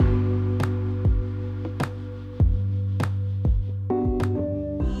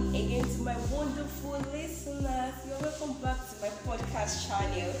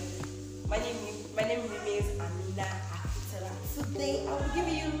Today I will give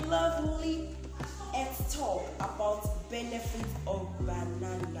you lovely health talk about benefits of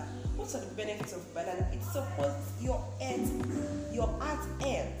banana. What are the benefits of banana? It supports your health, your heart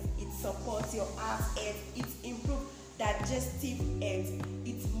health. It supports your heart health. It improves digestive health.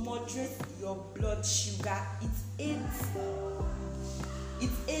 It moderates your blood sugar. It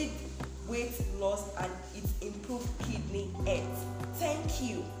aids weight loss, and it improves kidney health. Thank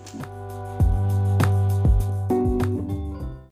you.